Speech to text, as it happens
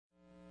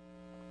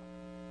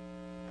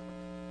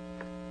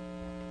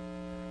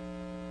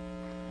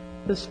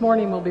This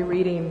morning we'll be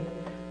reading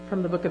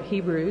from the book of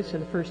Hebrews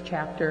in the first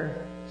chapter,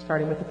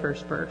 starting with the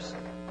first verse.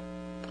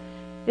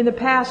 In the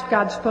past,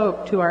 God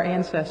spoke to our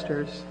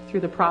ancestors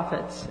through the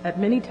prophets at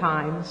many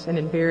times and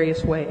in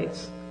various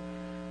ways.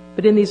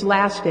 But in these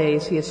last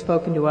days, he has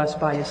spoken to us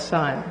by his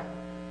Son,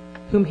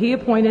 whom he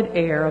appointed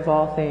heir of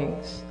all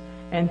things,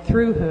 and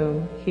through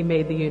whom he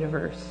made the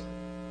universe.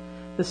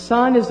 The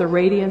Son is the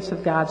radiance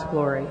of God's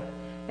glory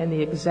and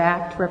the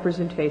exact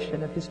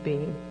representation of his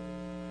being,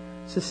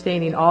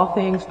 sustaining all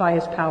things by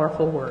his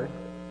powerful word.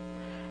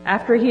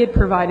 After he had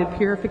provided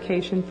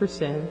purification for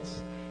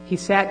sins, he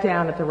sat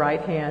down at the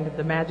right hand of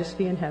the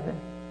Majesty in heaven.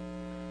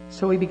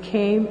 So he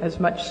became as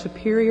much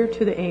superior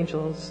to the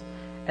angels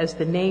as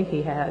the name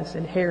he has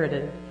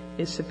inherited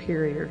is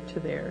superior to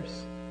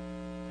theirs.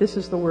 This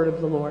is the word of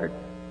the Lord.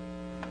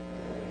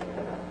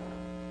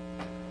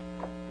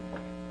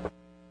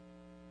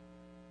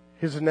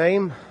 His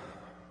name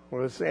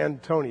was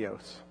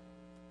Antonios,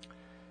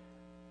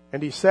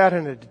 and he sat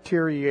in a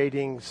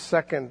deteriorating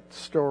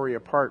second-story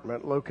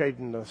apartment located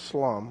in a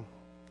slum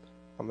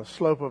on the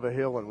slope of a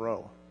hill in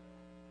Rome.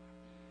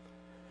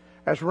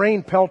 As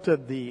rain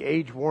pelted the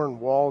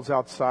age-worn walls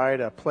outside,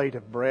 a plate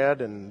of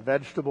bread and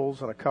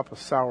vegetables and a cup of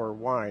sour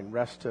wine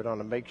rested on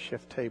a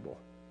makeshift table.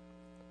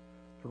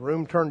 The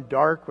room turned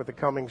dark with the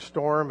coming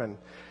storm, and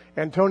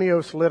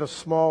Antonios lit a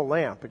small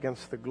lamp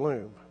against the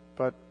gloom.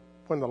 But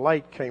when the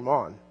light came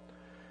on,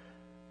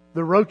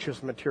 the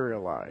roaches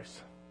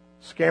materialized,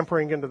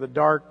 scampering into the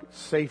dark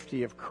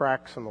safety of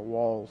cracks in the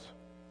walls.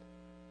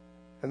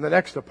 In the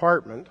next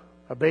apartment,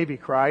 a baby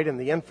cried, and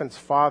the infant's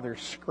father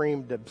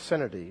screamed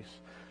obscenities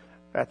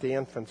at the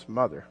infant's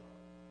mother.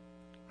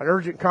 An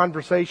urgent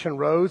conversation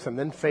rose and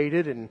then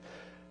faded, and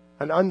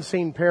an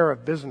unseen pair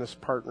of business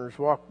partners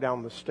walked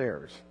down the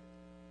stairs.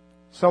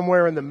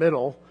 Somewhere in the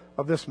middle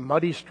of this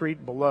muddy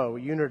street below,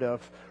 a unit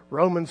of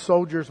Roman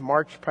soldiers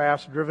marched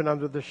past, driven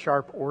under the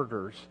sharp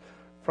orders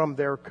from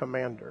their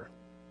commander.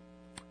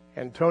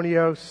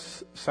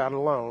 Antonios sat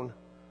alone,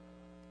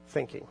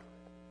 thinking.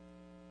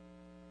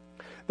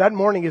 That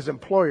morning, his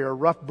employer, a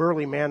rough,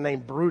 burly man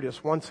named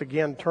Brutus, once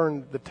again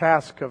turned the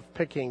task of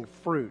picking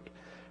fruit,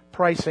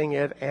 pricing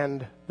it,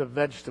 and the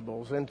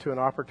vegetables into an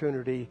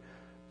opportunity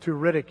to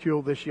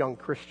ridicule this young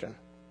Christian.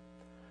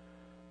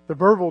 The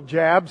verbal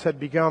jabs had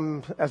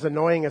become as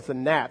annoying as the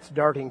gnats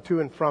darting to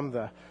and from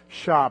the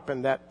shop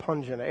in that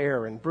pungent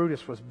air, and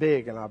Brutus was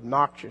big and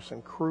obnoxious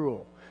and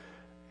cruel.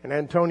 And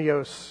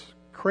Antonios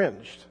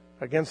cringed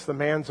against the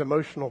man's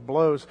emotional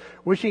blows,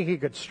 wishing he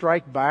could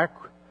strike back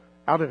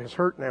out of his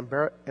hurt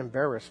and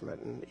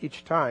embarrassment. And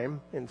each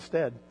time,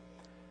 instead,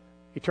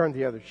 he turned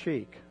the other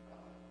cheek.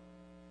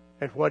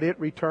 And what it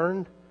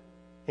returned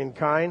in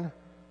kind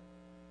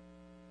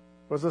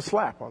was a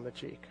slap on the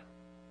cheek.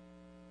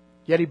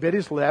 Yet he bit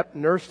his lip,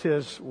 nursed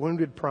his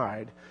wounded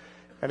pride,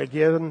 and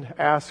again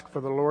asked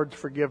for the Lord's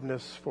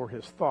forgiveness for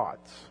his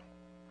thoughts.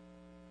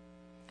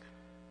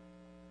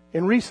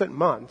 In recent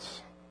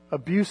months,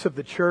 abuse of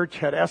the church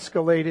had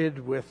escalated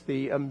with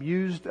the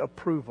amused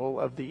approval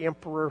of the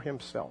emperor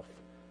himself.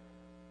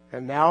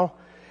 And now,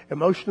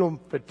 emotional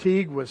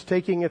fatigue was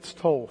taking its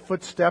toll.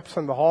 Footsteps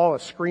in the hall, a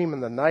scream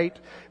in the night,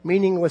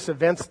 meaningless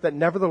events that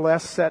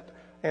nevertheless set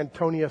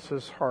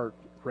Antonius' heart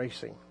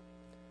racing.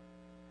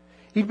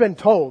 He'd been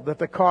told that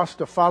the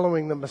cost of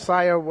following the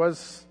Messiah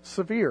was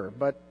severe,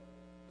 but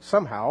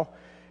somehow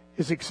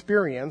his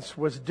experience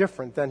was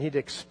different than he'd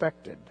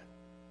expected.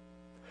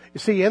 You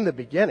see, in the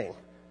beginning,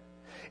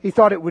 he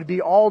thought it would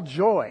be all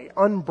joy,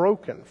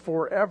 unbroken,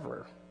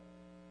 forever.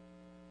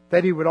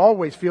 That he would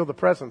always feel the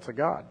presence of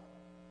God.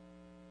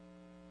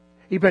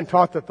 He'd been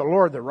taught that the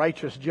Lord, the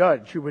righteous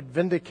judge, who would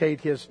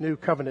vindicate his new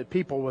covenant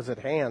people, was at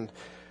hand.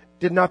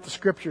 Did not the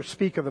Scripture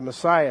speak of the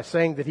Messiah,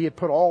 saying that he had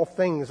put all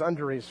things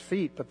under his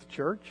feet? But the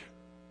church,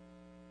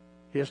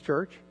 his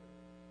church,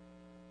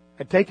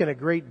 had taken a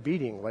great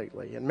beating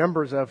lately, and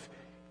members of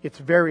its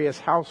various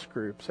house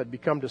groups had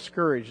become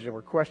discouraged and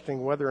were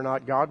questioning whether or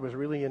not God was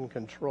really in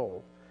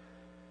control.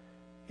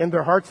 In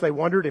their hearts, they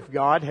wondered if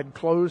God had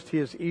closed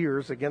his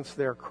ears against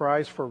their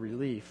cries for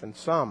relief, and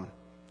some,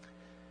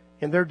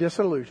 in their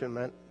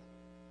disillusionment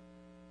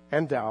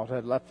and doubt,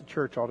 had left the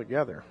church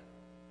altogether.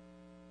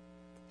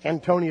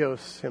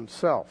 Antonios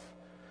himself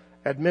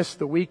had missed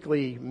the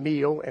weekly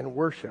meal and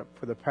worship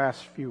for the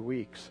past few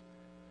weeks,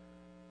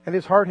 and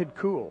his heart had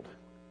cooled.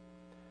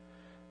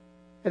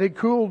 It had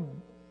cooled,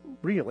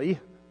 really,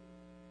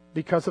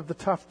 because of the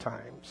tough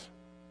times.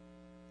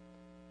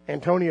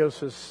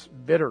 Antonios'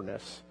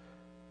 bitterness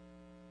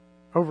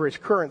over his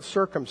current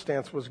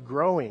circumstance was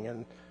growing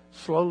and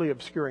slowly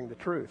obscuring the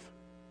truth.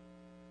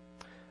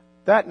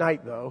 That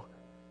night, though,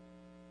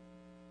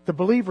 the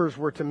believers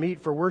were to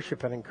meet for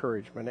worship and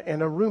encouragement,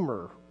 and a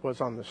rumor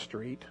was on the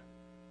street.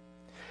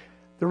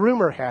 The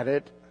rumor had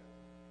it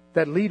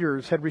that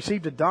leaders had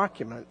received a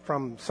document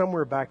from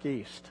somewhere back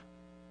east.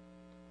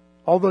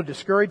 Although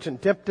discouraged and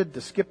tempted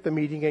to skip the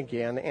meeting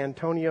again,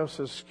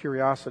 Antonios'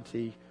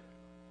 curiosity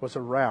was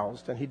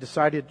aroused, and he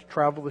decided to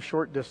travel the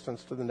short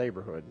distance to the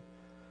neighborhood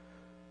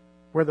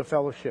where the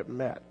fellowship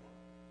met.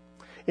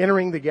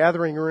 Entering the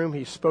gathering room,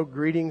 he spoke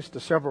greetings to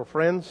several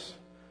friends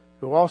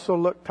who also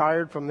looked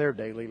tired from their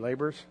daily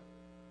labors.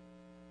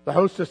 The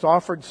hostess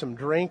offered some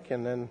drink,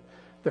 and then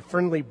the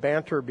friendly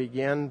banter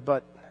began,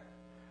 but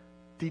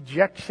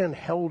dejection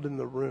held in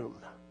the room,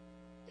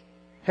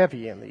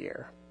 heavy in the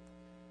air.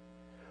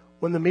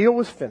 When the meal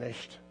was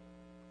finished,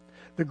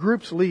 the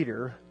group's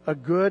leader, a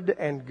good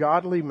and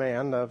godly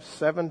man of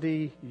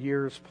 70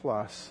 years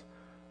plus,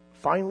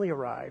 finally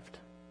arrived.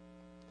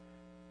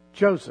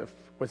 Joseph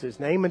was his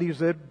name, and he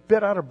was a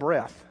bit out of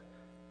breath,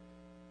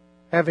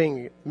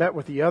 having met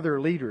with the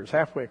other leaders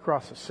halfway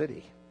across the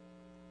city.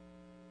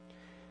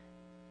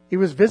 He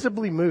was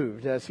visibly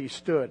moved as he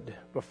stood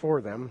before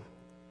them,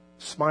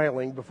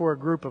 smiling before a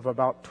group of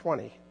about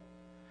 20,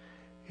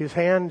 his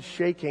hand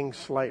shaking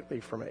slightly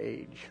from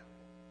age.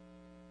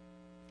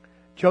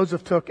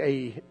 Joseph took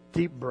a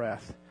deep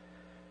breath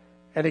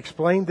and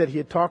explained that he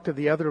had talked to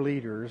the other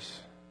leaders,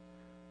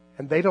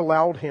 and they'd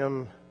allowed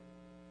him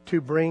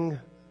to bring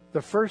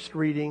the first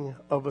reading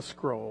of a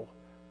scroll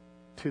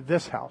to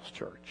this house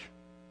church.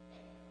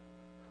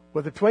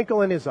 With a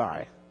twinkle in his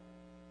eye,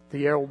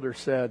 the elder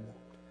said,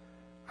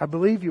 "I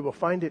believe you will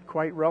find it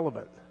quite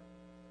relevant."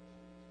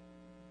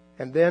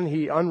 And then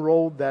he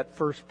unrolled that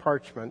first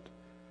parchment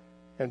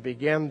and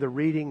began the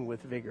reading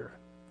with vigor.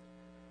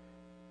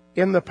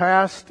 In the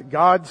past,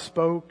 God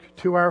spoke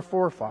to our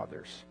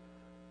forefathers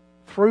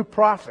through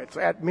prophets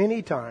at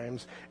many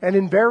times and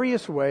in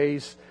various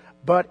ways,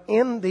 but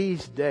in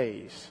these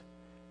days,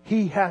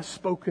 He has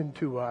spoken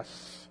to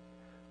us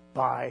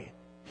by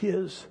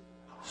His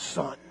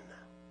Son.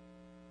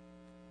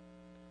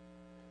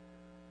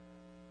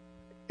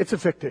 It's a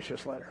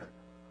fictitious letter.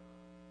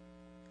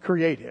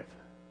 Creative.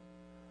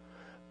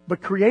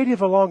 But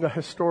creative along a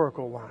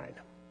historical line.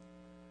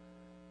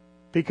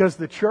 Because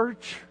the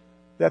church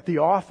that the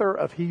author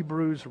of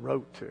Hebrews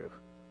wrote to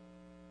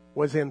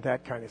was in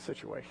that kind of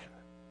situation.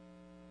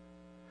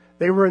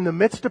 They were in the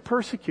midst of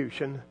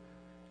persecution,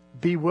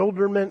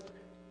 bewilderment,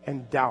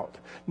 and doubt.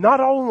 Not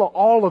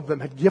all of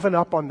them had given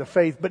up on the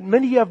faith, but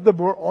many of them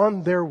were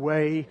on their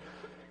way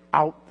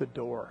out the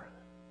door,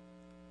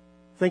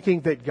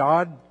 thinking that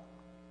God,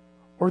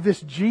 or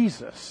this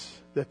Jesus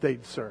that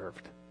they'd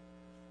served,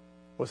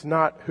 was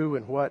not who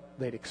and what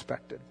they'd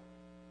expected.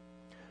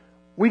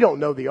 We don't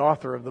know the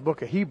author of the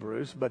book of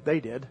Hebrews, but they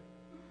did.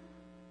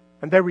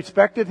 And they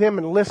respected him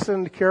and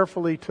listened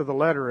carefully to the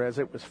letter as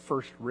it was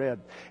first read.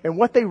 And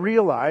what they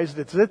realized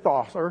is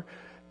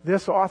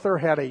this author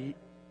had an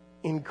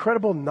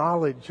incredible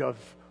knowledge of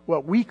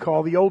what we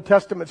call the Old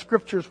Testament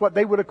scriptures, what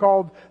they would have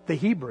called the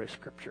Hebrew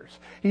scriptures.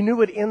 He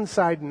knew it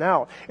inside and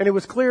out. And it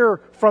was clear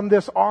from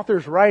this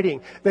author's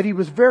writing that he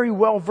was very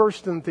well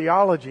versed in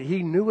theology.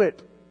 He knew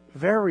it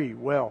very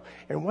well.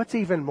 And what's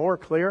even more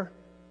clear,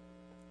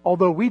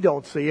 although we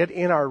don't see it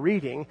in our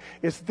reading,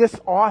 is this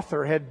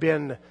author had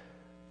been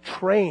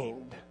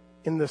trained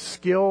in the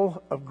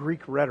skill of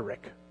Greek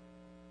rhetoric.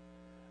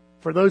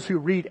 For those who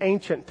read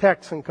ancient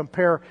texts and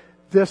compare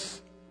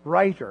this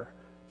writer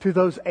to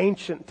those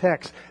ancient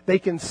texts, they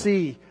can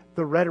see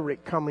the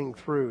rhetoric coming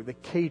through, the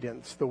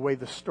cadence, the way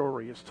the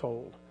story is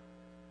told.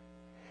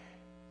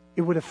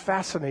 It would have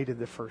fascinated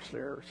the first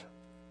hearers.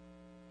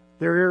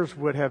 Their ears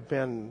would have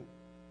been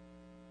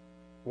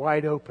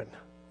wide open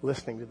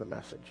listening to the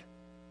message.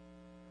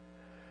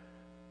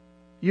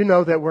 You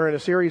know that we're in a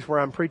series where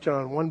I'm preaching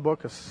on one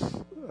book a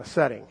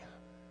setting.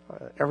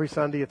 Every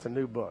Sunday it's a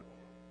new book.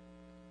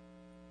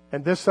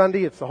 And this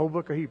Sunday it's the whole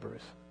book of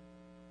Hebrews.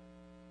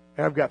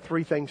 And I've got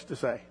 3 things to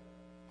say.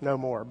 No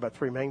more, but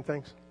 3 main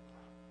things.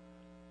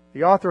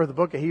 The author of the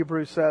book of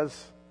Hebrews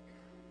says,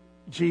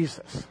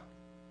 Jesus,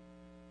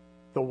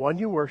 the one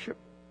you worship,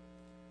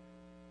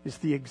 is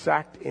the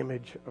exact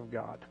image of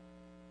God.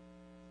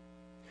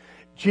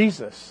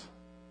 Jesus,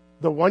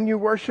 the one you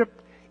worship,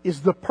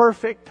 is the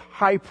perfect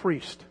high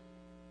priest.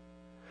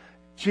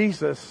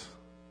 Jesus,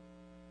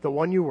 the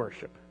one you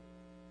worship,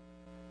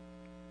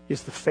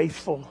 is the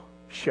faithful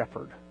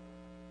shepherd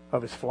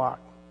of his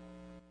flock.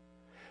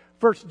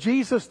 First,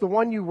 Jesus, the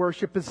one you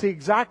worship, is the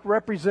exact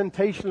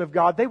representation of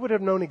God. They would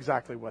have known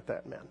exactly what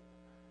that meant.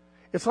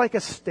 It's like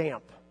a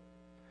stamp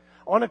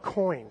on a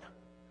coin,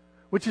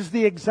 which is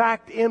the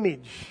exact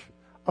image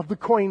of the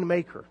coin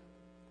maker.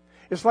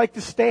 It's like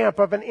the stamp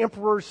of an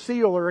emperor's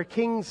seal or a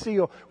king's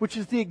seal, which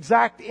is the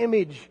exact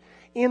image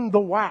in the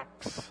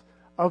wax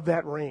of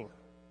that ring.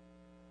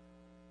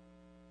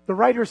 The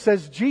writer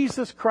says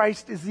Jesus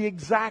Christ is the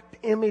exact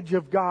image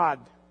of God,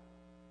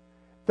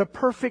 the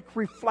perfect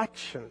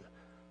reflection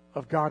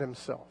of God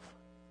Himself.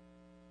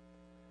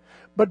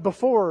 But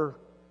before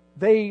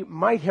they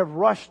might have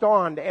rushed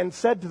on and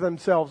said to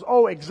themselves,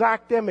 oh,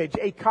 exact image,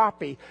 a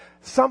copy,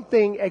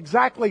 something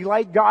exactly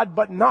like God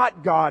but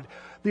not God,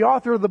 the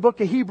author of the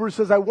book of Hebrews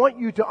says, I want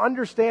you to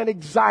understand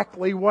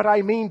exactly what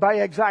I mean by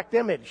exact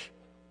image.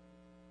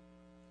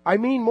 I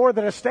mean more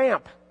than a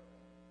stamp.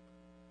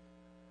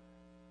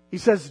 He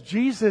says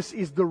Jesus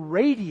is the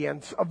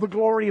radiance of the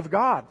glory of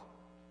God.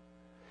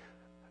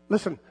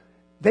 Listen,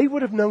 they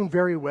would have known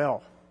very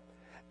well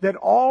that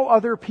all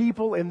other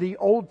people in the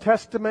Old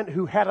Testament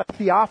who had a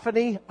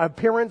theophany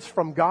appearance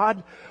from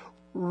God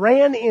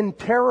ran in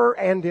terror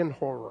and in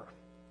horror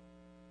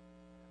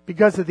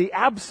because of the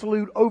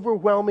absolute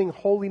overwhelming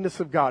holiness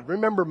of God.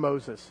 Remember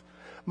Moses.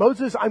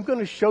 Moses, I'm going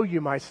to show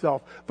you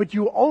myself, but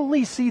you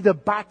only see the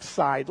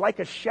backside like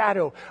a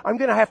shadow. I'm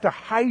going to have to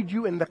hide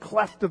you in the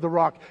cleft of the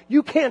rock.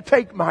 You can't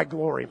take my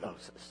glory,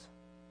 Moses.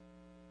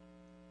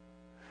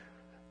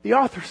 The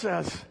author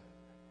says,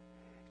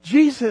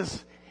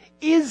 Jesus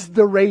is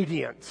the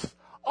radiance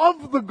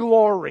of the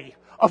glory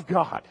of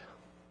God.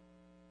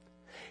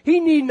 He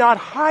need not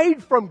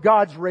hide from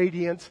God's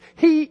radiance.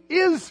 He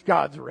is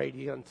God's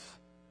radiance.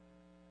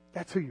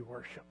 That's who you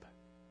worship.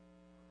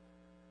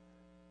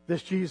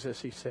 This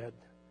Jesus, he said,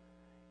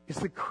 is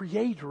the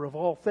creator of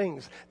all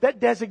things. That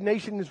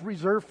designation is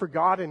reserved for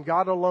God and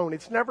God alone.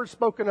 It's never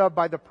spoken of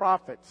by the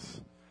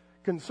prophets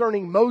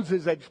concerning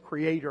Moses as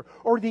creator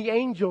or the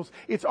angels.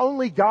 It's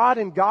only God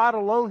and God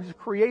alone who's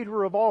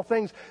creator of all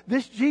things.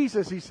 This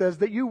Jesus, he says,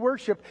 that you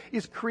worship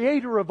is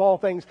creator of all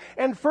things.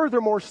 And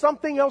furthermore,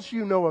 something else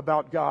you know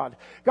about God.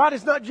 God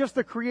is not just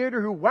the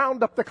creator who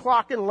wound up the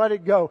clock and let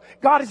it go.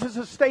 God is the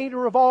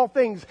sustainer of all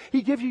things.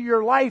 He gives you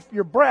your life,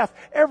 your breath.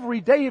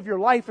 Every day of your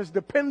life is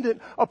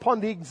dependent upon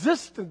the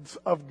existence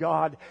of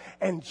God.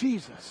 And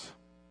Jesus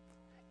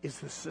is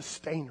the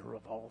sustainer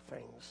of all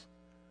things.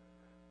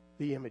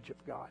 The image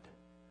of God.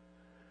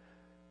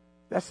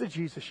 That's the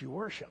Jesus you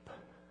worship.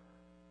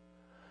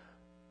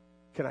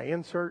 Can I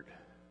insert?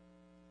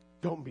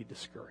 Don't be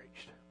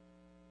discouraged.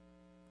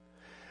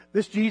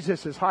 This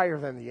Jesus is higher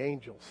than the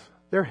angels.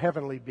 They're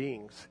heavenly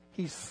beings.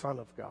 He's Son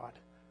of God.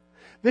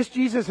 This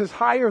Jesus is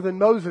higher than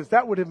Moses.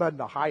 That would have been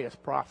the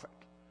highest prophet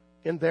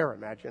in their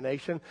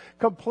imagination.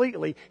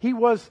 Completely. He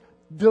was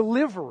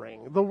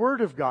delivering the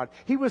Word of God.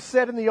 He was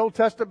said in the Old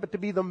Testament to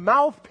be the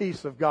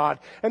mouthpiece of God.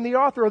 And the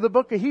author of the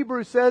book of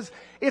Hebrews says,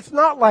 it's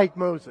not like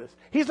Moses.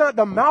 He's not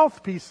the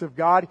mouthpiece of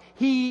God.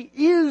 He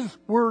is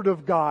Word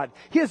of God.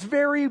 His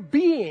very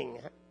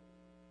being.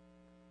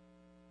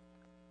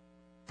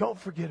 Don't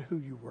forget who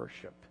you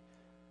worship.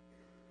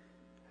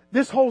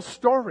 This whole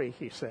story,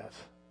 he says,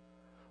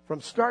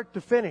 from start to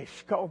finish,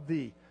 called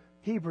the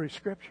Hebrew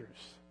Scriptures,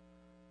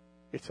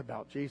 it's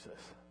about Jesus.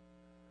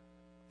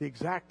 The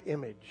exact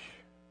image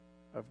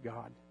of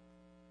God.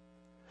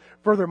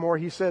 Furthermore,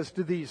 he says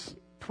to these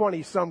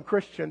 20-some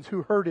Christians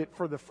who heard it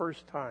for the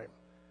first time,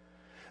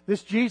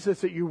 this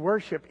Jesus that you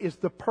worship is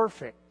the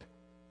perfect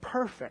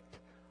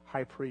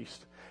high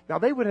priest. Now,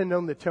 they would have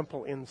known the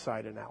temple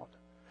inside and out.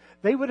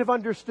 They would have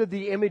understood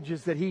the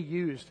images that he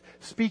used,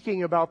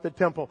 speaking about the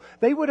temple.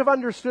 They would have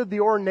understood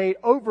the ornate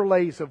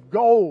overlays of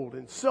gold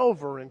and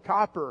silver and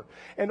copper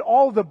and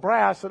all the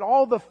brass and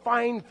all the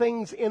fine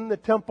things in the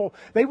temple.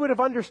 They would have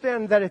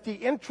understood that at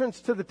the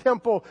entrance to the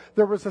temple,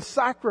 there was a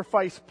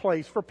sacrifice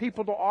place for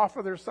people to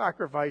offer their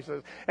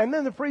sacrifices. And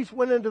then the priest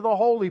went into the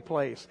holy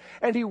place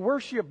and he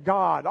worshiped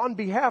God on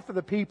behalf of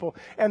the people.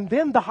 And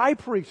then the high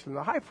priest, and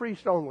the high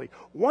priest only,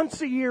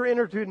 once a year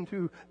entered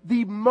into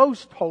the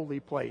most holy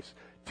place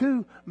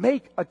to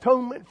make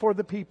atonement for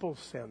the people's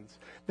sins.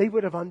 They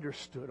would have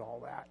understood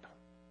all that.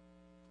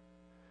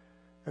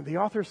 And the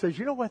author says,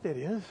 you know what that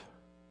is?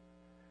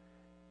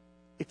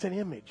 It's an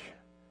image.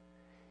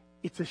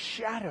 It's a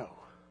shadow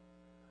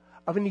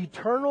of an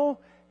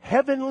eternal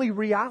heavenly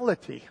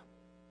reality.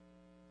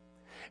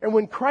 And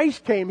when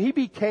Christ came, he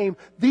became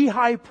the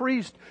high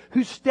priest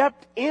who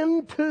stepped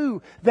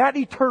into that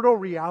eternal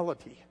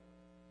reality.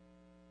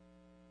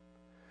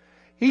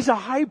 He's a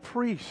high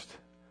priest,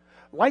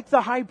 like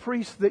the high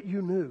priest that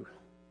you knew,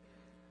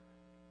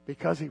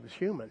 because he was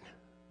human.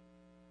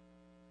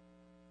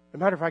 As a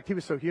matter of fact, he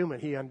was so human,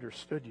 he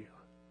understood you.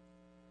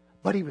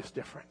 But he was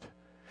different.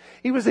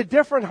 He was a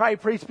different high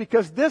priest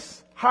because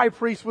this high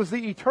priest was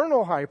the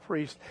eternal high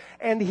priest,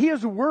 and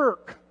his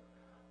work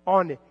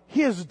on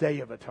his day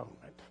of atonement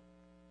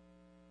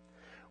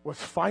was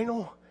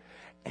final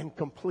and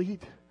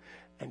complete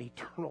and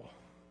eternal.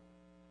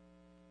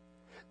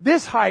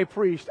 This high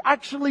priest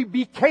actually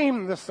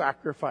became the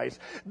sacrifice.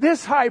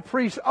 This high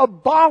priest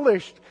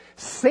abolished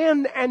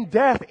sin and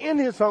death in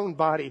his own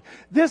body.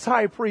 This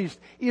high priest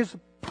is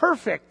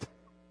perfect.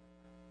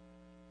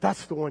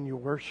 That's the one you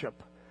worship.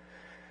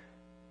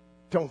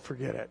 Don't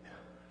forget it.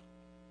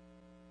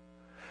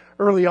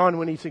 Early on,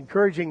 when he's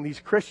encouraging these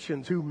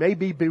Christians who may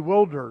be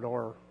bewildered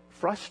or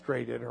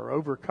frustrated or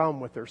overcome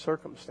with their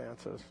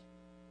circumstances,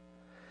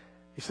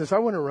 he says, I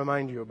want to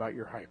remind you about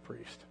your high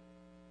priest.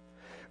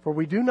 For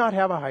we do not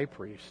have a high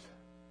priest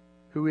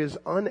who is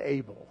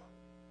unable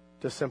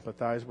to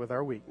sympathize with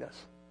our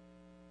weakness.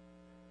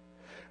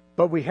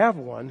 But we have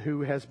one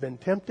who has been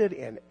tempted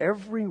in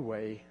every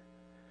way,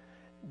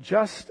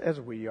 just as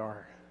we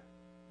are,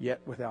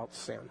 yet without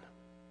sin.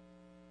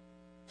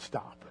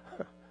 Stop.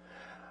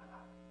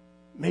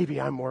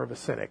 Maybe I'm more of a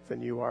cynic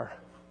than you are.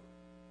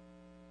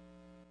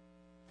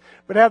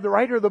 But had the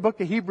writer of the book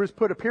of Hebrews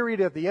put a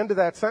period at the end of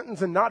that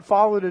sentence and not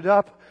followed it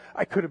up,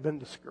 I could have been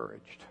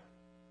discouraged.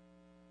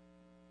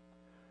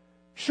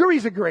 Sure,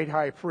 he's a great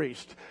high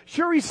priest.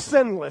 Sure, he's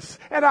sinless,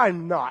 and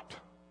I'm not.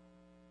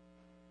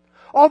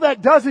 all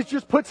that does is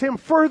just puts him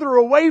further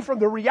away from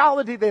the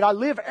reality that I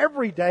live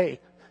every day.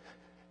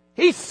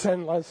 He's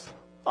sinless.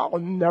 I'll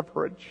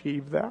never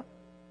achieve that.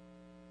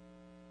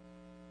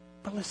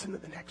 But listen to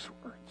the next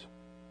words.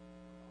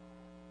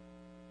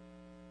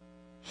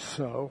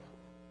 So,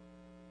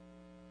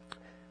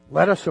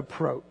 let us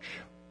approach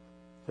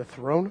the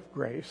throne of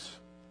grace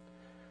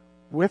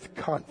with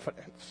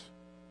confidence,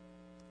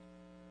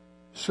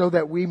 so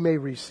that we may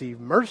receive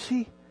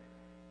mercy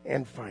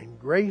and find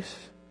grace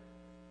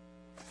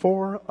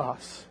for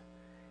us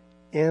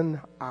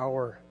in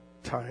our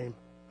time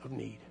of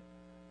need.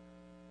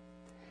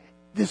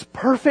 This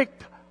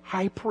perfect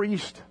high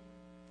priest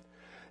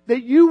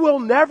that you will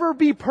never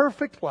be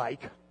perfect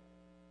like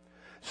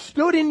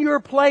stood in your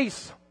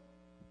place.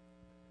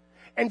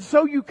 And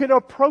so you can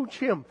approach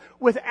him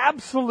with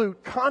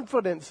absolute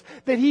confidence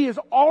that he has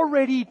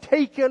already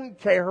taken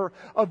care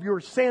of your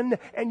sin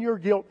and your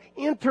guilt.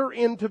 Enter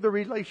into the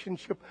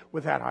relationship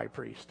with that high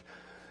priest.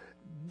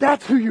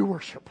 That's who you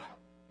worship.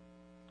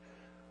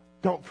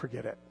 Don't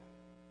forget it.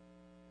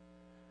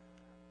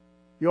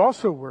 You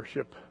also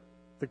worship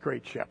the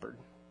great shepherd.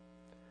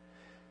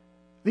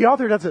 The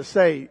author doesn't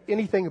say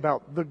anything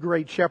about the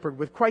great shepherd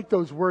with quite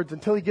those words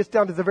until he gets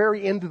down to the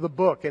very end of the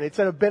book. And it's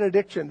in a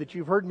benediction that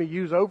you've heard me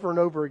use over and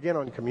over again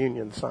on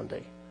Communion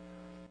Sunday.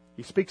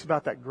 He speaks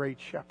about that great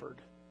shepherd.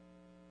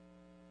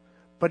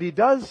 But he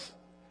does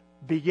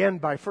begin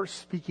by first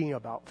speaking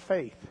about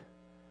faith.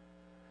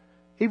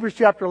 Hebrews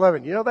chapter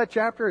 11. You know that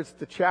chapter? It's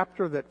the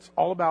chapter that's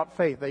all about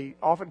faith. They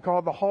often call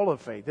it the Hall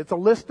of Faith. It's a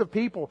list of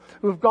people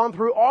who have gone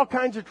through all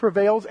kinds of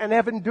travails and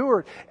have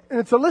endured. And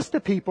it's a list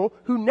of people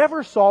who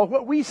never saw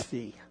what we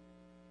see.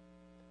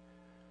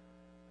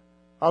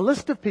 A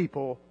list of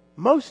people,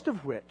 most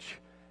of which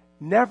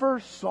never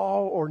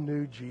saw or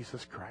knew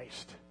Jesus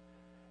Christ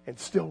and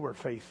still were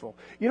faithful.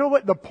 You know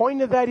what the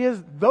point of that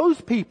is? Those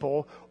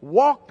people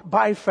walked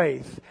by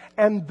faith,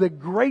 and the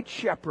great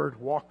shepherd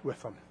walked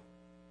with them.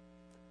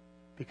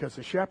 Because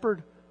the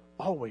shepherd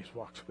always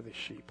walks with his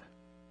sheep.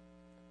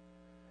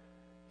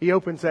 He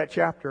opens that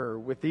chapter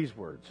with these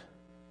words.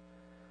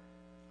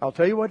 I'll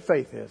tell you what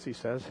faith is, he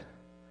says.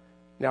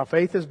 Now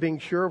faith is being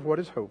sure of what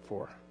is hoped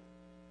for,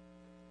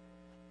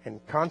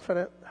 and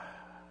confident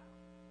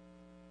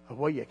of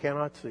what you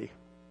cannot see.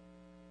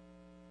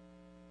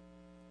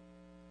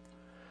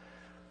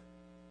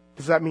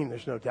 Does that mean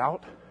there's no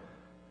doubt?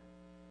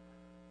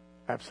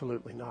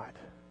 Absolutely not.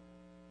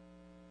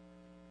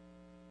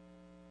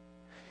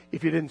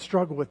 If you didn't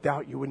struggle with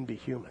doubt, you wouldn't be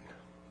human.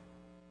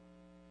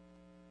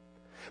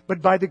 But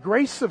by the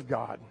grace of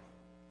God,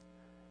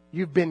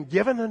 you've been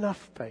given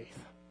enough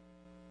faith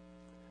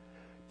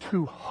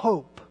to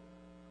hope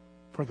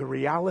for the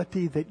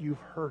reality that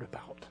you've heard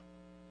about,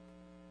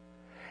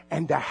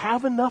 and to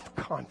have enough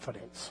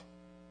confidence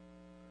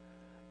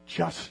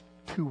just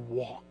to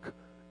walk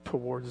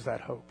towards that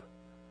hope.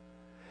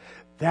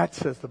 That,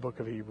 says the book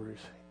of Hebrews,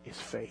 is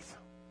faith.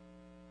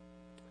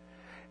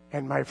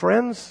 And my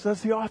friends,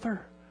 says the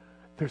author,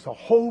 there's a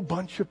whole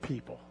bunch of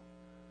people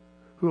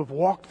who have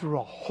walked through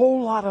a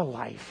whole lot of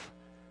life,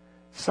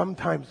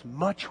 sometimes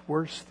much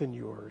worse than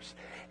yours,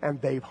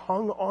 and they've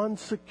hung on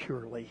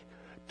securely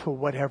to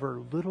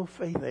whatever little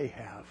faith they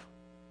have.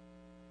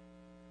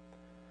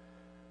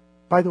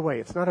 By the way,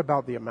 it's not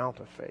about the amount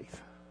of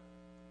faith.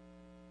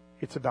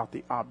 It's about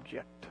the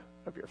object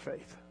of your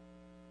faith.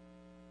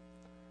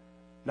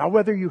 Not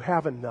whether you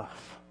have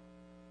enough,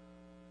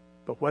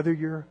 but whether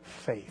your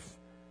faith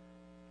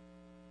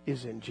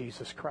is in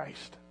Jesus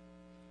Christ.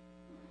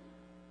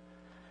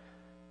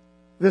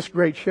 This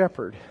great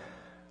shepherd,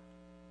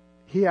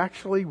 he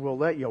actually will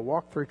let you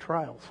walk through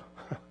trials.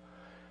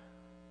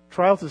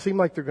 Trials that seem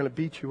like they're going to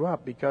beat you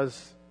up,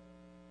 because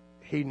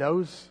he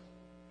knows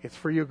it's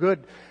for your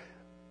good.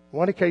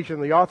 One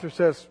occasion, the author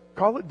says,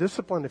 call it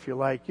discipline if you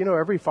like. You know,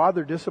 every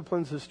father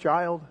disciplines his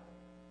child.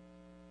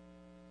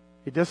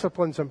 He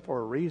disciplines him for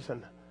a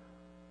reason.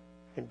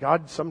 And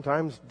God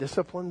sometimes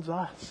disciplines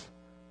us.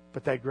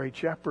 But that great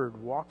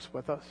shepherd walks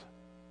with us.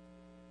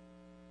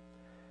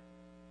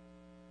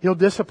 He'll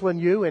discipline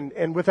you,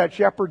 and with that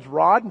shepherd's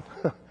rod,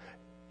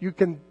 you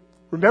can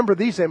remember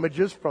these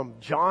images from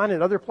John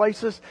and other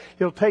places.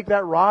 He'll take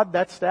that rod,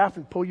 that staff,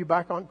 and pull you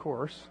back on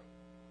course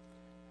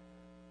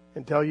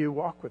and tell you,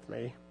 walk with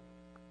me.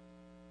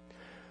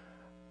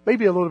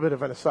 Maybe a little bit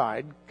of an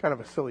aside, kind of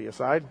a silly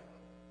aside.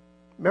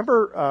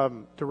 Remember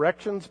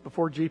directions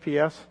before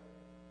GPS?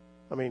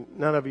 I mean,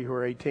 none of you who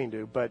are 18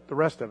 do, but the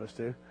rest of us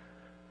do.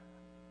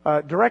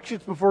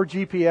 Directions before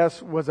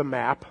GPS was a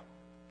map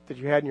that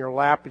you had in your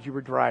lap as you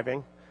were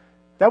driving.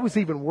 That was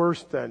even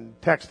worse than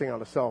texting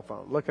on a cell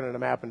phone, looking at a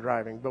map and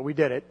driving, but we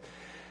did it.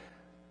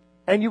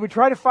 And you would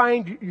try to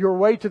find your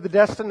way to the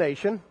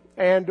destination,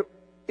 and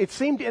it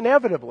seemed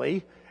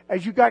inevitably,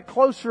 as you got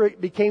closer, it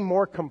became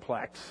more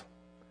complex.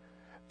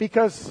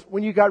 Because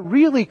when you got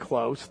really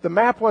close, the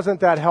map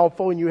wasn't that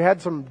helpful, and you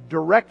had some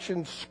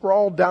directions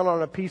scrawled down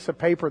on a piece of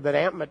paper that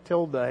Aunt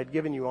Matilda had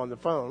given you on the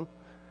phone.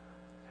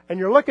 and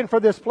you're looking for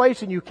this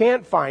place and you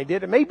can't find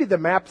it, and maybe the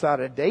map's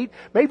out of date,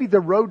 maybe the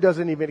road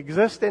doesn't even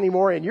exist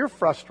anymore, and you're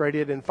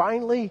frustrated, and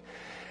finally,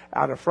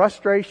 out of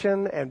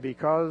frustration and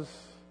because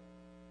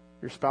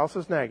your spouse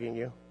is nagging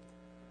you,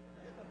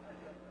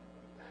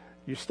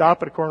 you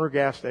stop at a corner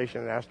gas station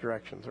and ask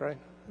directions, right?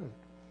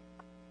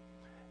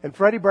 And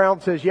Freddie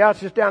Brown says, yeah, it's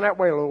just down that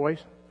way a little ways.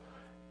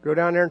 Go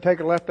down there and take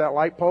a left at that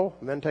light pole,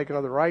 and then take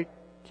another right.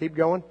 Keep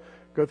going.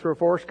 Go through a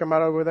forest, come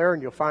out over there,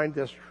 and you'll find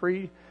this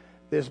tree,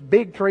 this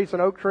big tree. It's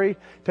an oak tree.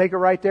 Take it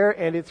right there,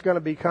 and it's going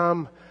to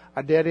become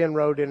a dead-end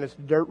road, and it's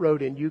a dirt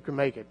road, and you can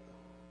make it.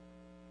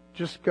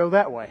 Just go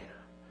that way.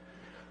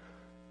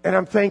 And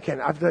I'm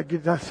thinking, I've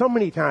done so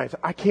many times,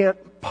 I can't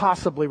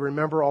possibly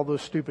remember all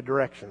those stupid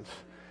directions.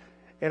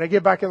 And I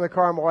get back in the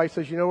car, and my wife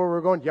says, you know where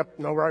we're going? Yep,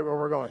 know right where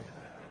we're going.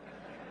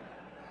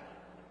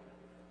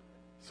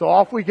 So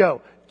off we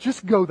go.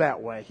 Just go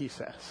that way, he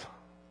says.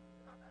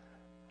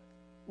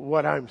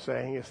 What I'm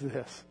saying is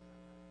this.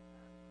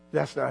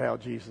 That's not how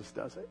Jesus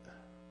does it.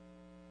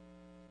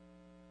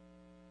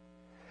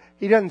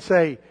 He doesn't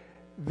say,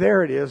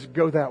 there it is,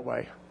 go that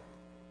way.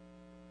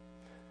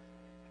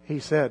 He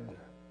said,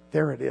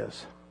 there it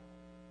is,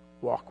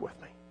 walk with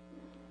me.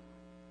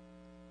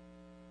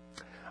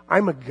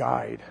 I'm a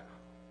guide,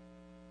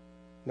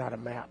 not a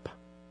map.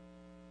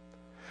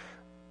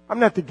 I'm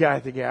not the guy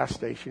at the gas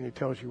station who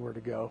tells you where to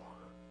go.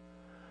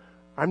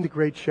 I'm the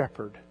great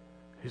shepherd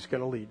who's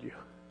going to lead you.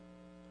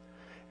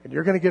 And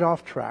you're going to get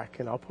off track,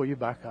 and I'll pull you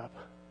back up.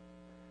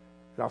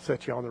 And I'll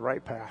set you on the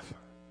right path.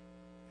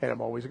 And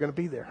I'm always going to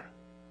be there.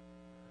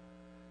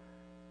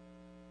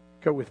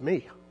 Go with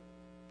me.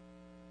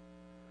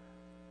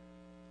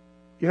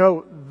 You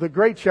know, the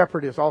great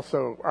shepherd is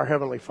also our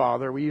Heavenly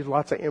Father. We use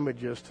lots of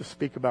images to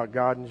speak about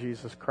God and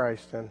Jesus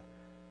Christ. And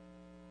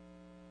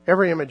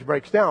every image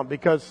breaks down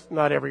because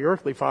not every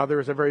earthly father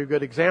is a very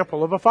good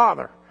example of a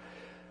father.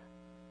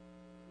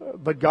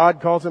 But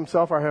God calls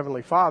himself our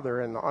Heavenly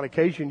Father, and on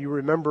occasion you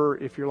remember,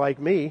 if you're like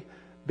me,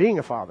 being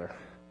a father.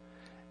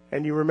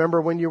 And you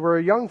remember when you were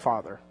a young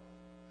father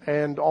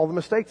and all the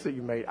mistakes that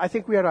you made. I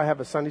think we had to have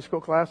a Sunday school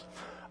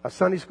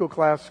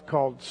class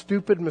called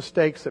Stupid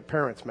Mistakes That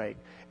Parents Make.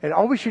 And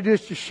all we should do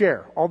is just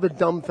share all the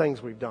dumb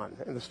things we've done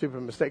and the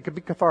stupid mistake. It could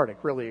be cathartic,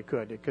 really it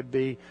could. It could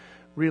be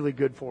really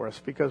good for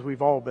us because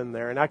we've all been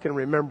there, and I can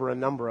remember a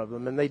number of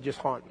them, and they just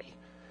haunt me.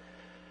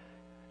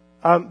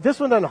 This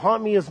one doesn't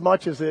haunt me as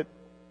much as it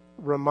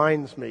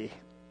reminds me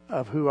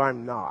of who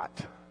I'm not.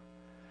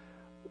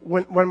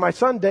 When my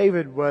son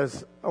David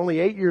was only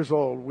 8 years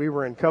old, we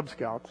were in Cub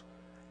Scouts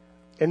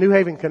in New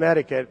Haven,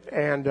 Connecticut,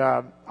 and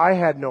I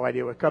had no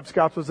idea what Cub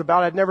Scouts was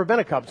about. I'd never been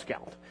a Cub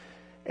Scout.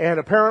 And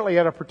apparently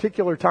at a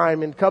particular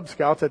time in Cub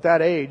Scouts at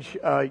that age,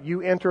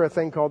 you enter a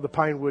thing called the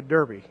Pinewood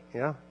Derby.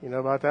 Yeah? You know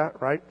about that,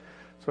 right?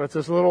 So it's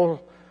this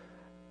little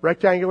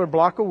rectangular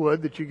block of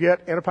wood that you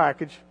get in a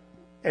package,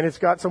 and it's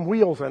got some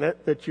wheels in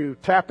it that you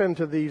tap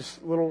into these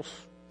little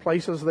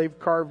places they've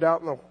carved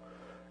out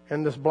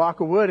in this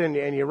block of wood,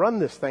 and you run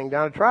this thing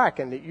down a track,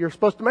 and you're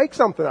supposed to make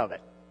something of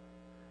it.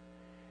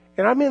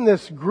 And I'm in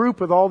this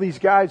group with all these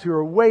guys who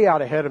are way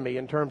out ahead of me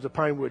in terms of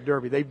Pinewood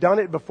Derby. They've done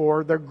it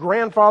before. Their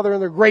grandfather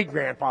and their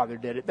great-grandfather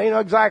did it. They know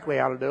exactly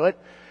how to do it.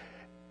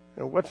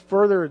 And what's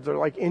further, they're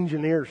like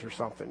engineers or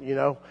something, you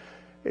know.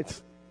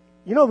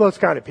 You know those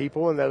kind of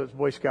people in those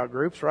Boy Scout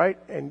groups, right?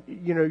 And,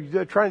 you know,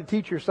 you're trying to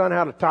teach your son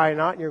how to tie a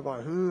knot, and you're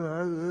going,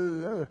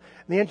 and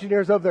the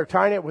engineer's over there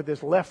tying it with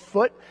his left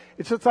foot.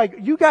 It's just like,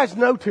 you guys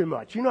know too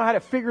much. You know how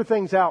to figure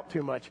things out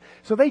too much.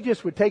 So they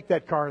just would take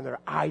that car, and their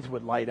eyes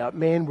would light up.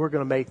 Man, we're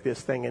going to make this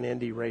thing an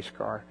Indy race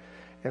car.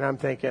 And I'm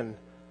thinking,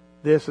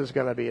 this is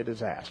going to be a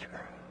disaster.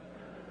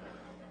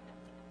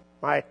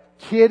 My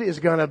kid is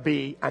going to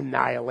be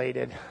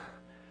annihilated.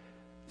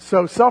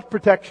 So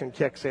self-protection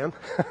kicks in.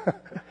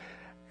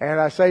 And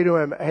I say to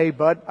him, hey,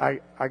 bud, I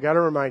got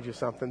to remind you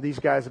something. These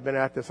guys have been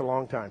at this a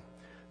long time.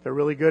 They're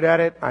really good at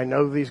it. I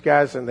know these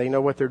guys, and they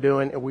know what they're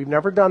doing. And we've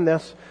never done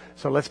this,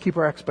 so let's keep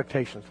our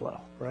expectations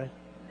low, right?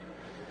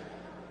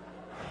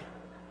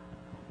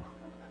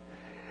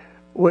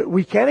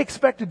 We can't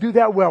expect to do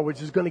that well,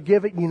 which is going to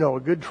give it, a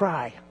good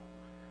try.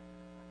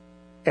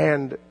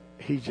 And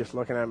he's just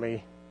looking at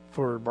me,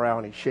 furrowed brow,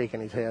 and he's shaking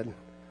his head.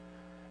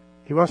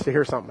 He wants to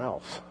hear something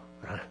else,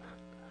 right?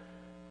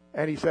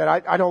 And he said,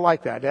 I don't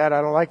like that, Dad.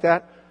 I don't like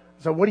that.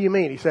 I said, what do you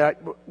mean? He said,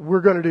 we're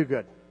going to do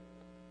good.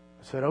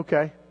 I said,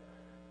 okay.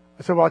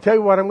 I said, well, I'll tell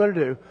you what I'm going to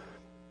do.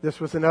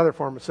 This was another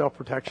form of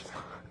self-protection.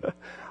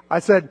 I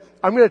said,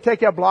 I'm going to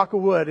take that block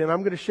of wood and I'm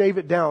going to shave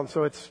it down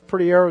so it's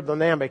pretty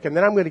aerodynamic, and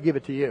then I'm going to give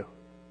it to you.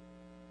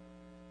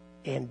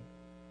 And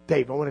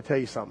Dave, I want to tell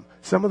you something.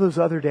 Some of those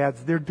other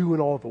dads, they're doing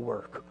all the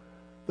work.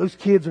 Those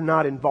kids are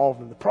not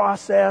involved in the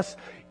process.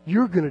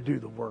 You're going to do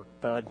the work,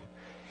 bud.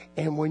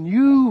 And when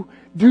you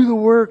do the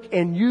work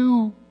and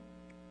you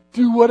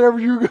do whatever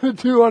you're going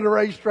to do on the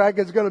racetrack,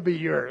 it's going to be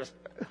yours.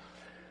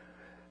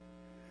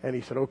 And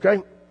he said,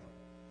 okay.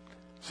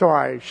 So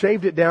I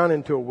shaved it down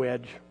into a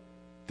wedge.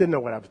 Didn't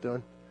know what I was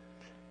doing.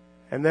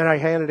 And then I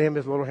handed him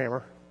his little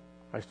hammer.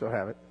 I still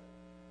have it.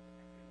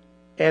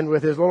 And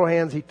with his little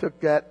hands, he took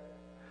that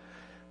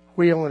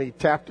wheel and he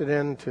tapped it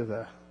into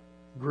the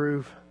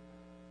groove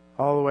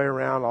all the way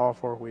around, all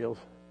four wheels.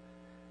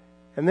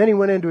 And then he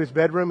went into his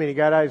bedroom and he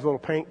got out his little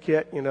paint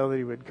kit, that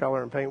he would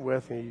color and paint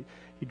with. And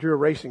he drew a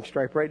racing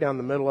stripe right down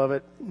the middle of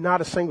it.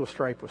 Not a single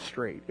stripe was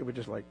straight. It was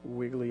just like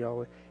wiggly all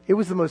the way. It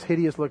was the most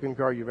hideous looking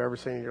car you've ever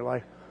seen in your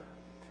life.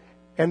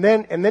 And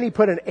then he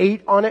put an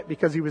 8 on it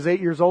because he was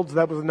 8 years old, so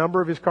that was the number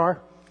of his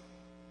car.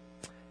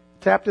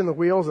 Tapped in the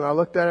wheels and I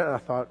looked at it and I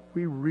thought,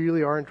 we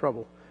really are in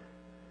trouble.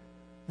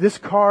 This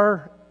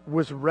car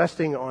was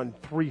resting on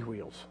 3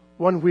 wheels.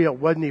 One wheel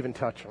wasn't even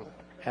touching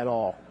at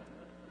all.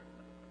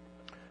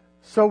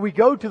 So we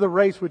go to the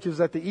race, which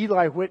is at the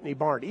Eli Whitney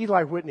barn.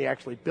 Eli Whitney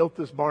actually built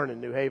this barn in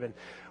New Haven.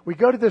 We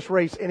go to this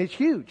race and it's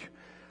huge.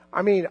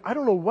 I mean, I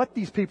don't know what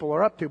these people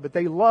are up to, but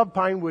they love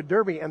Pinewood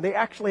Derby, and they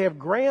actually have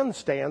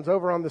grandstands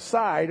over on the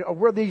side of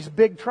where these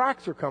big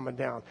tracks are coming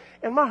down.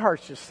 And my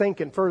heart's just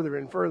sinking further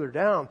and further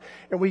down.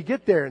 And we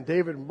get there, and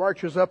David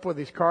marches up with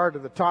his car to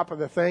the top of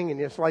the thing, and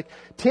it's like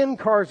 10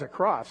 cars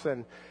across.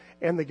 And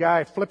the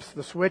guy flips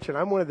the switch, and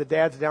I'm one of the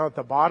dads down at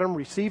the bottom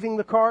receiving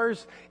the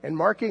cars and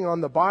marking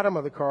on the bottom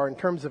of the car in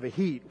terms of a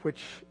heat,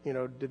 which,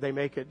 did they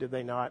make it, did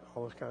they not,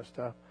 all this kind of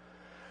stuff.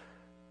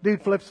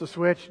 Dude flips the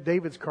switch.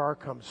 David's car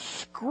comes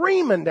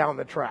screaming down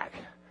the track.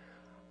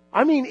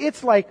 I mean,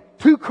 it's like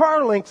 2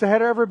 car lengths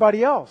ahead of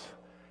everybody else.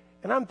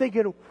 And I'm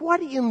thinking,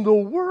 what in the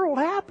world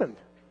happened?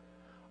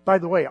 By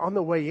the way, on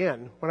the way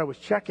in, when I was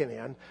checking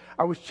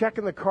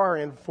the car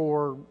in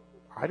for,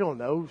 I don't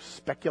know,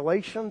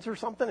 speculations or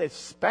something. It's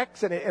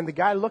specs. And the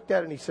guy looked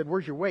at it and he said,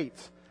 where's your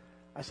weights?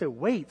 I said,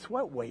 weights?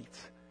 What weights?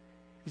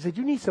 He said,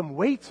 you need some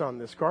weights on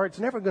this car. It's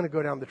never going to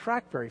go down the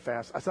track very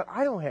fast. I said,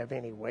 I don't have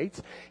any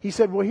weights. He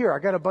said, well, here, I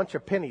got a bunch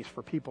of pennies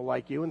for people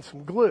like you and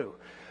some glue.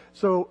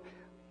 So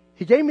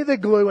he gave me the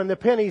glue and the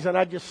pennies, and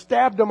I just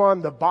stabbed them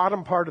on the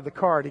bottom part of the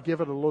car to give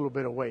it a little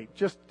bit of weight,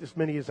 just as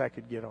many as I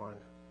could get on.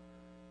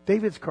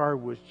 David's car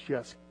was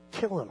just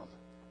killing him.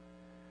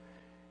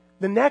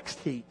 The next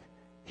heat,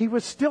 he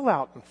was still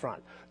out in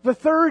front. The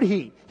third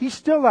heat, he's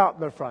still out in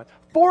the front.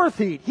 Fourth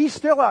heat, he's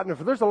still out in the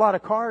front. There's a lot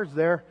of cars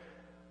there.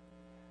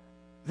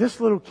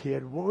 This little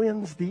kid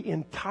wins the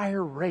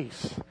entire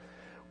race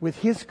with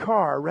his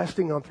car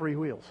resting on 3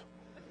 wheels.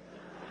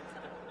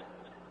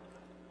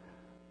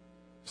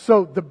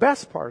 So the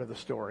best part of the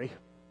story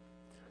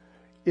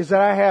is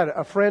that I had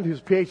a friend who's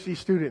a PhD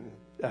student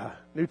in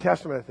New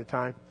Testament at the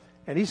time,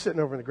 and he's sitting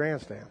over in the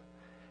grandstand.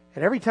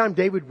 And every time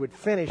David would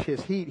finish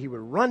his heat, he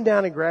would run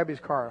down and grab his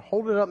car,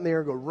 hold it up in the air,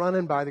 and go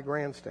running by the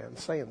grandstand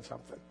saying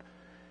something.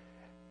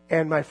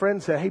 And my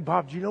friend said, hey,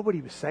 Bob, do you know what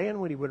he was saying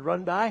when he would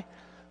run by?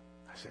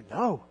 I said,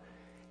 no.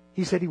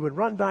 He said he would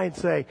run by and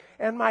say,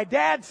 and my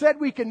dad said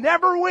we can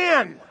never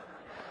win.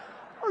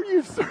 Are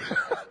you serious?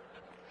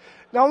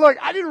 Now look,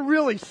 I didn't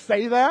really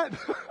say that.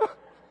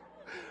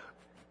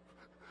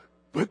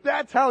 But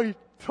that's how he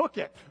took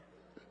it.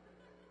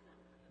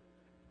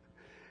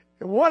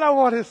 And what I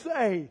want to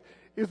say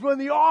is when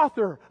the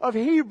author of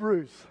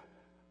Hebrews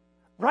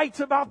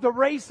writes about the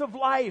race of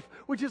life,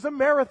 which is a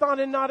marathon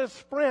and not a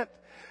sprint,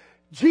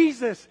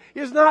 Jesus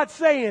is not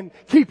saying,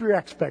 keep your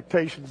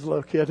expectations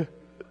low, kid.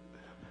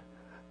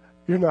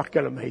 You're not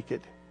going to make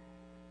it.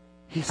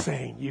 He's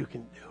saying you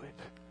can do it.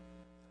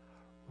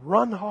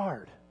 Run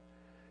hard.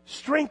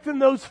 Strengthen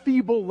those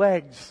feeble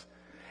legs.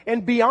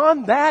 And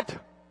beyond that,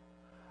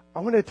 I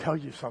want to tell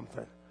you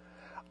something.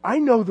 I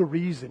know the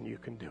reason you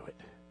can do it.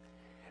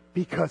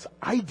 Because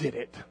I did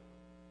it.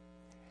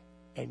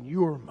 And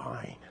you're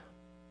mine.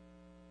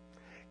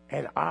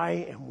 And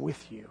I am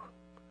with you.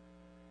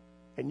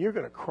 And you're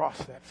going to cross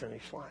that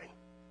finish line.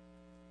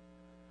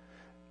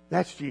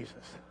 That's Jesus.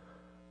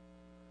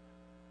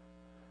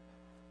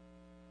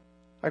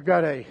 I've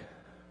got a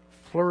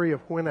flurry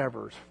of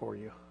whenevers for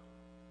you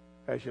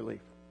as you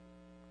leave.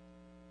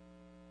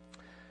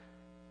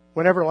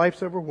 Whenever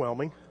life's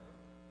overwhelming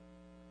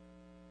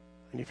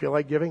and you feel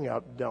like giving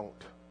up,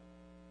 don't.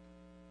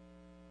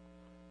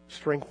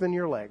 Strengthen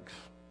your legs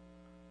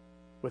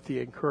with the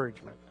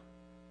encouragement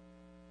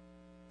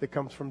that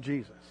comes from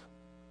Jesus,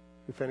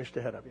 who finished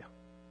ahead of you.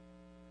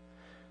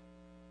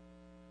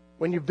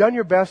 When you've done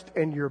your best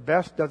and your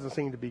best doesn't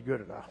seem to be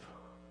good enough,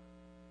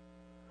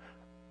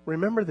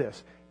 remember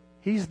this.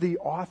 He's the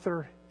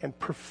author and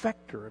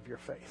perfecter of your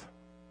faith.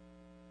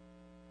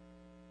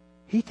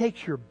 He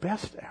takes your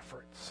best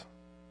efforts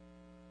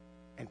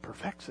and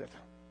perfects it.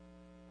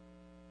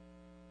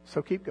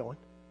 So keep going.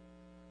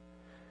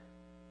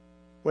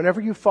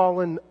 Whenever you've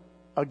fallen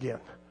again,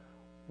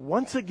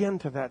 once again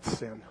to that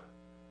sin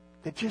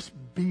that just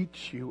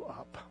beats you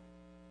up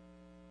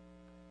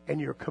and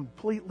you're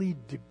completely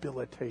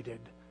debilitated,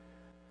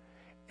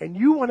 and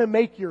you want to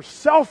make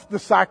yourself the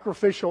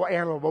sacrificial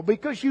animal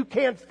because you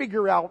can't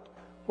figure out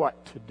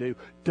what to do,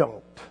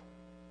 don't.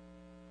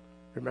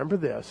 Remember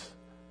this.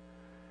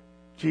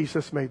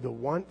 Jesus made the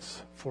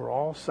once for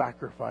all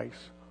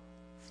sacrifice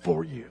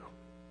for you.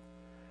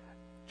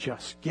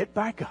 Just get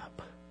back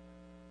up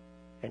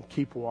and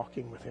keep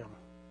walking with Him.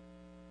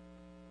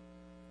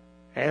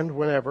 And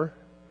whenever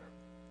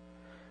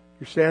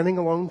you're standing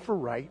alone for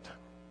right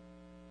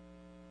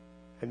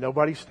and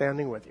nobody's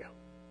standing with you.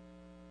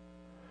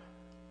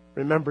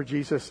 Remember,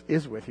 Jesus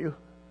is with you,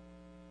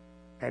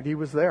 and he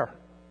was there.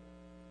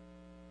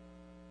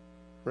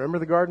 Remember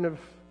the Garden of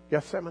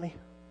Gethsemane?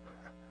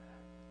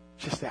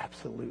 Just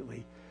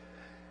absolutely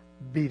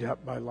beat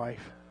up by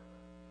life.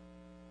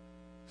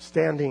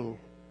 Standing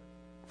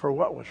for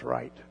what was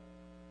right.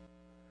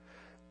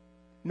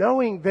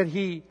 Knowing that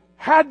he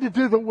had to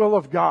do the will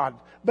of God,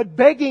 but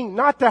begging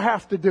not to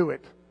have to do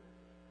it.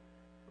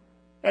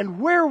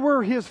 And where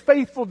were his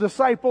faithful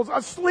disciples?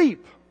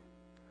 Asleep.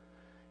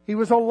 He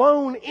was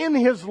alone in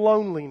his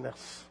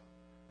loneliness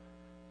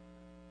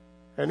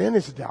and in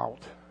his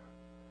doubt.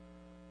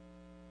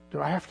 Do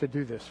I have to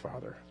do this,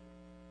 Father?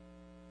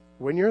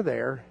 When you're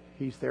there,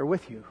 he's there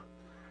with you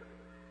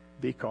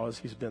because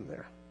he's been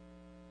there.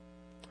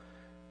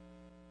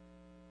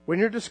 When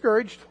you're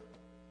discouraged,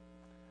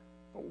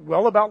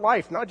 well, about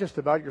life, not just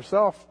about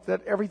yourself,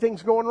 that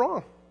everything's going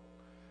wrong,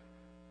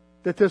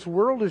 that this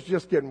world is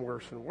just getting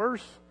worse and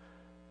worse,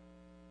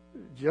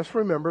 just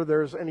remember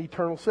there's an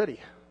eternal city.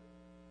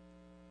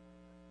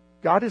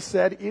 God has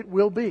said it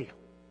will be.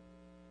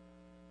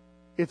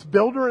 Its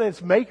builder and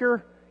its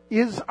maker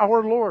is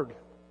our Lord.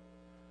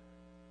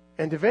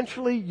 And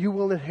eventually you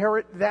will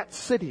inherit that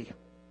city.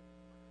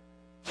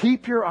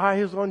 Keep your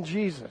eyes on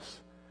Jesus,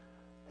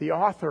 the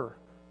author,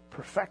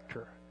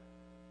 perfecter,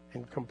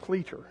 and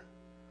completer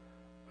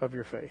of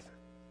your faith.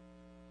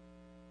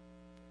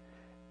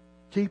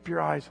 Keep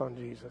your eyes on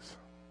Jesus.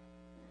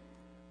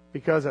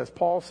 Because as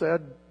Paul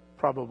said,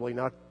 probably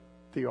not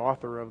the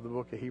author of the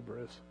book of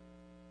Hebrews,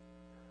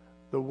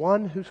 the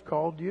one who's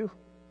called you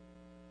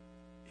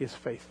is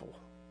faithful.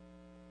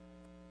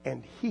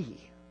 And he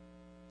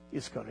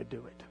is going to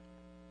do it.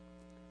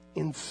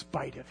 In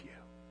spite of you.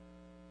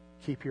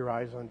 Keep your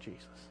eyes on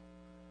Jesus.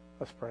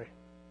 Let's pray.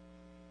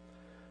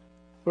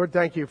 Lord,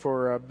 thank you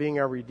for being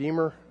our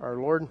Redeemer, our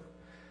Lord,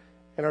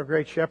 and our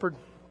great Shepherd.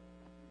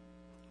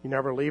 You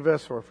never leave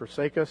us or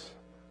forsake us.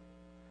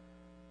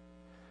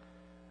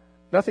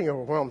 Nothing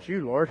overwhelms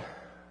you, Lord.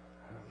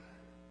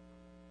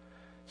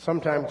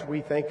 Sometimes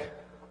we think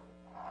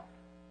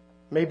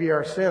maybe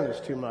our sin is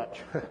too much.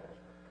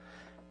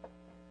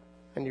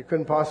 And you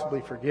couldn't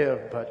possibly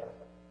forgive, but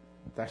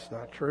that's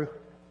not true.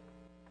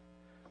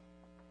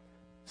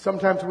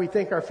 Sometimes we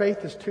think our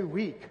faith is too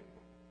weak,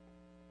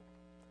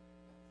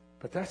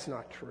 but that's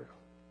not true.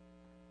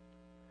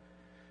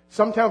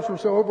 Sometimes we're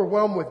so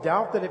overwhelmed with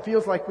doubt that it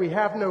feels like we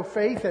have no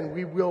faith and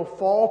we will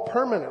fall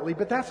permanently,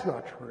 but that's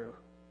not true.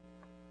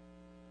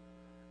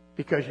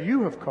 Because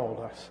you have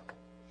called us.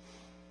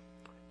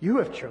 You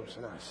have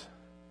chosen us.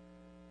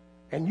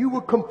 And you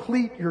will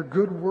complete your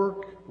good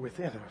work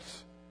within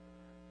us.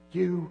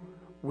 You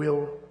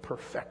will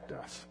perfect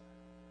us.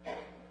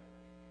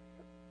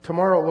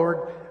 Tomorrow,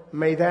 Lord,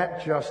 may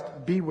that just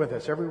be with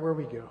us everywhere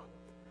we go.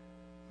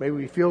 May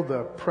we feel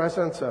the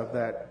presence of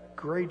that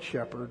great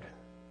shepherd,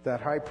 that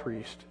high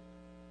priest,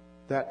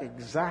 that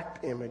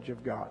exact image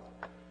of God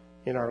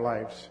in our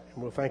lives.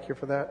 And we'll thank you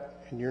for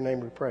that. In your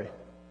name we pray.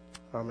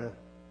 Amen.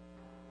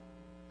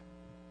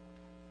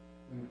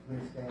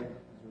 Please stand.